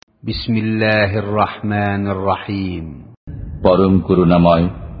বিসমিল্লাহির রহমানির রহিম। পরম করুণাময়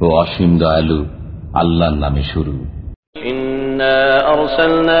ও অসীম দয়ালু আল্লাহর নামে শুরু। ইন্না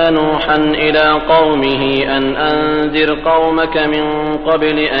আরসালনা নূহান ইলা কওমিহি আন আনজির কওমাকা মিন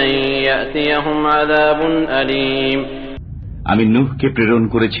ক্বাবলি আন ইয়াতিয়াহুম আযাবুন আলীম। আমি নূহকে প্রেরণ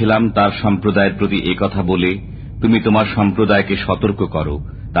করেছিলাম তার সম্প্রদায়ের প্রতি এই কথা বলে, তুমি তোমার সম্প্রদায়কে সতর্ক করো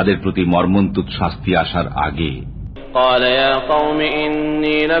তাদের প্রতি মর্মন্তুদ শাস্তি আসার আগে। قال يا قوم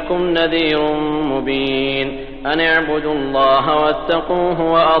إني لكم نذير مبين أن اعبدوا الله واتقوه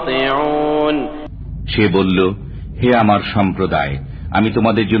وأطيعون। সে বলল, হে আমার সম্প্রদায়, আমি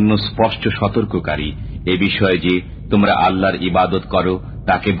তোমাদের জন্য স্পষ্ট সতর্ককারী এ বিষয়ে যে তোমরা আল্লাহর ইবাদত করো,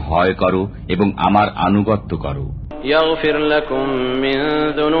 তাকে ভয় করো এবং আমার আনুগত্য করো। يغفر لكم من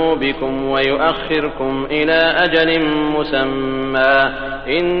ذنوبكم ويؤخركم إلى أجل مسمى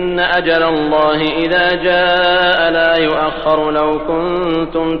إن أجل الله إذا جاء لا يؤخر لو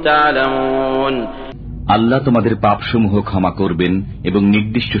كنتم تعلمون। আল্লাহ তোমাদের পাপসমূহ ক্ষমা করবেন এবং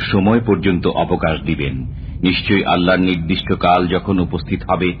নির্দিষ্ট সময় পর্যন্ত অবকাশ দিবেন। নিশ্চয়ই আল্লাহর নির্দিষ্ট কাল যখন উপস্থিত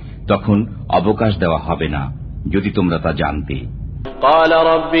হবে তখন অবকাশ দেওয়া হবে না, যদি তোমরা তা জানতে। قال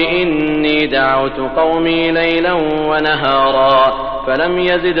رب إني دعوت قومي ليلا ونهارا فلم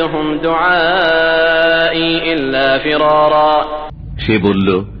يزدهم دعائي إلا فرارا। সে বলল,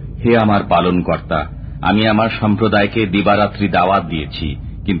 হে আমার পালনকর্তা, আমি আমার সম্প্রদায়কে দিবারাত্রি দাওয়াত দিয়েছি,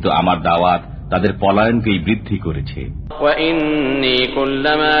 কিন্তু আমার দাওয়াত তাদের পলায়নকেই বৃদ্ধি করেছে। وإني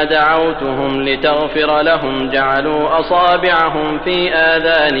كلما دعوتهم لتغفر لهم جعلوا أصابعهم في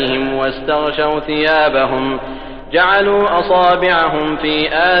آذانهم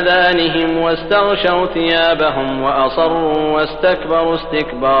واستغشوا ثيابهم وأصروا واستكبروا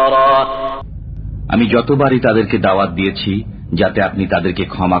استكبارا। আমি যতবারই তাদেরকে দাওয়াত দিয়েছি যাতে আপনি তাদেরকে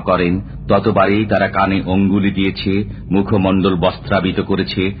ক্ষমা করেন, ততবারই তারা কানে অঙ্গুলি দিয়েছে, মুখমণ্ডল বস্ত্রাবৃত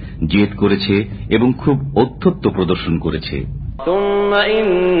করেছে, জেদ করেছে এবং খুব ঔদ্ধত্য প্রদর্শন করেছে। ثم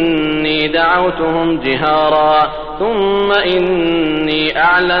إني دعوتهم جهارا ثم إني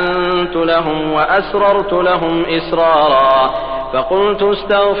أعلنت لهم وأسررت لهم إسرارا فقلت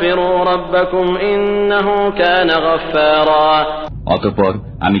استغفروا ربكم إنه كان غفارا। অতঃপর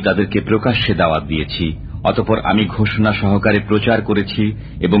আমি তাদেরকে প্রকাশ্যে দাওয়াত দিয়েছি, অতঃপর আমি ঘোষণা সহকারে প্রচার করেছি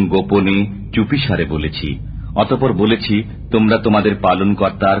এবং গোপনে চুপিসারে বলেছি। অতঃপর বলেছি, তোমরা তোমাদের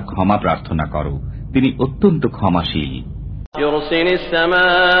পালনকর্তার ক্ষমা প্রার্থনা করো, তিনি অত্যন্ত ক্ষমাশীল। يرسل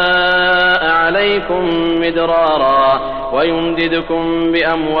السماء عليكم مدرارا ويمددكم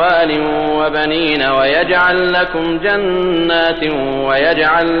بأموال وبنين ويجعل لكم جنات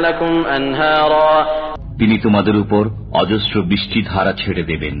ويجعل لكم أنهارا। তিনি তোমাদের উপর অজস্র বৃষ্টি ধারা ছেড়ে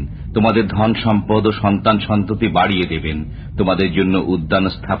দেবেন, তোমাদের ধন সম্পদ ও সন্তান সন্ততি বাড়িয়ে দেবেন, তোমাদের জন্য উদ্যান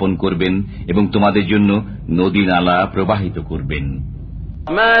স্থাপন করবেন এবং তোমাদের জন্য নদী নালা প্রবাহিত করবেন।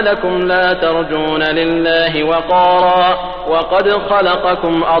 ما لكم لا ترجون لله وقارا وقد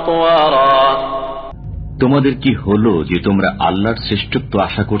خلقكم أطوارا। তোমাদের কি হলো যে তোমরা আল্লাহর শ্রেষ্ঠত্ব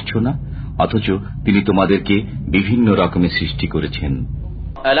আশা করছো না, অথচ তিনি তোমাদেরকে বিভিন্ন রকমে সৃষ্টি করেছেন।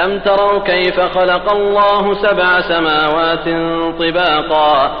 ألم تروا كيف خلق الله سبع سماوات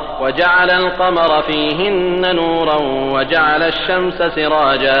طباقا وجعل القمر فيهن نورا وجعل الشمس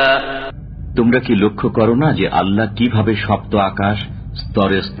سراجا। তোমরা কি লক্ষ্য করো না যে আল্লাহ কিভাবে সপ্ত আকাশ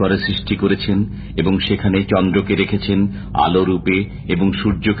স্তরে স্তরে সৃষ্টি করেছেন এবং সেখানে চন্দ্রকে রেখেছেন আলো রূপে এবং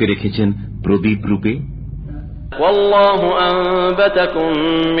সূর্যকে রেখেছেন প্রদীপ রূপে। والله أنبتكم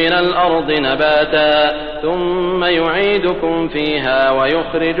من الأرض نباتا ثم يعيدكم فيها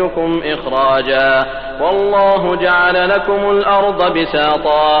ويخرجكم إخراجا والله جعل لكم الأرض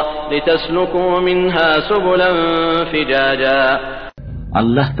بساطا لتسلكوا منها سبلا فجاجا।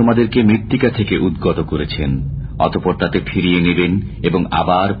 আল্লাহ তোমাদেরকে মৃত্তিকা থেকে উদ্গত করেছেন, অতঃপর তাতে ফিরিয়ে নেবেন এবং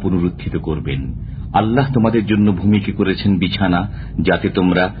আবার পুনরুত্থিত করবেন। আল্লাহ তোমাদের জন্য ভূমিকে করেছেন বিছানা, যাতে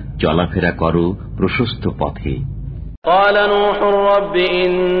তোমরা চলাফেরা করো প্রশস্ত পথে। قال نوح رب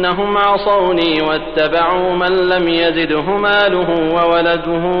إنهم عصوني واتبعوا من لم يزده ماله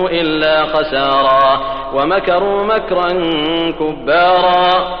وولده إلا خسارا ومكروا مكرا كبارا।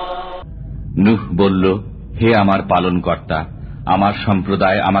 নূহ বলল, হে আমার পালনকর্তা, আমার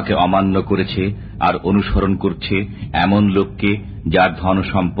সম্প্রদায় আমাকে অমান্য করেছে আর অনুসরণ করছে এমন লোককে যার ধন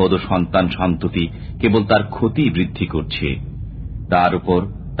সম্পদ ও সন্তান সন্ততি কেবল তার ক্ষতি বৃদ্ধি করছে, তার উপর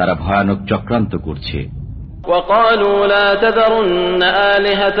তারা ভয়ানক চক্রান্ত করছে। وقالوا لا تذرن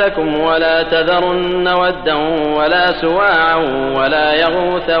آلهتكم ولا تذرن ودا ولا سواعا ولا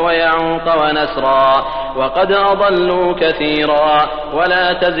يغوث ويعوق ونسرا وقد أضلوا كثيرا ولا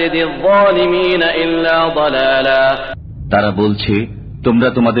تزد الظالمين إلا ضلالا। তারা বলছে, তোমরা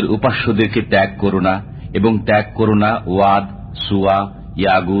তোমাদের উপাস্যদেরকে ত্যাগ করো না এবং ত্যাগ করো না ওয়াদ, সুয়া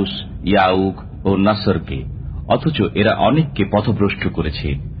ইয়াগুস, ইয়াউক ও নাসরকে, অথচ এরা অনেককে পথভ্রষ্ট করেছে।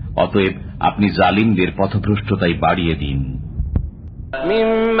 অতএব আপনি জালিমদের পথভ্রষ্টতাই বাড়িয়ে দিন।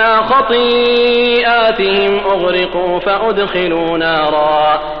 মিম্মা খাতিআতিহিম উগরিকু ফাউদখিলু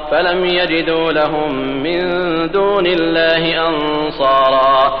নারা ফালাম ইয়াজিদু লাহুম মিন দুনিল্লাহি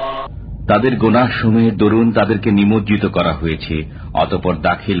আনসারা। তাদের গুনাহসমূহের দরুন তাদেরকে নিমজ্জিত করা হয়েছে, অতঃপর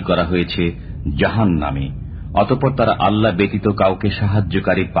দাখিল করা হয়েছে জাহান্নামে। অতঃপর তারা আল্লাহ ব্যতীত কাউকে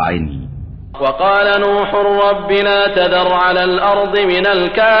সাহায্যকারী পায়নি। وقال نوح رب لا تذر على الأرض من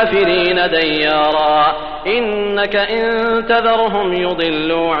الكافرين ديارا إنك إن تذرهم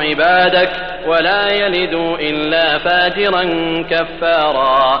يضلوا عبادك ولا يلدوا إلا فاجرا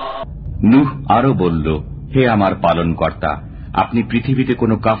كفارا। নূহ আরো বলল, হে আমার পালনকর্তা, আপনি পৃথিবীতে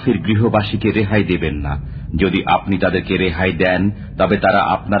কোনো কাফির গৃহবাসীকে রেহাই দেবেন না। যদি আপনি তাদেরকে রেহাই দেন তবে তারা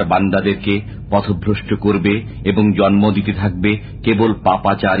আপনার বান্দাদেরকে পথভ্রষ্ট করবে এবং জন্ম দিতে থাকবে কেবল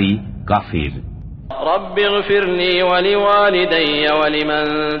পাপাচারী কাফির। رب اغفر لي ولوالدي ولمن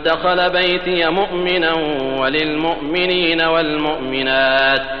دخل بيتي مؤمنا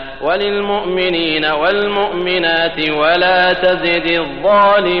وللمؤمنين والمؤمنات ولا تزد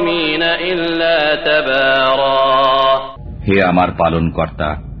الظالمين إلا تبارا। হে আমার পালনকর্তা,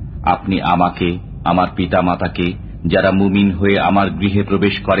 আপনি আমাকে, আমার পিতামাতাকে, যারা মুমিন হয়ে আমার গৃহে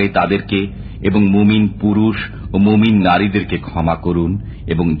প্রবেশ করে তাদেরকে এবং মুমিন পুরুষ ও মুমিন নারীদেরকে ক্ষমা করুন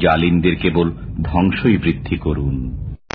এবং জালিমদের কেবল ধ্বংসই বৃদ্ধি করুন।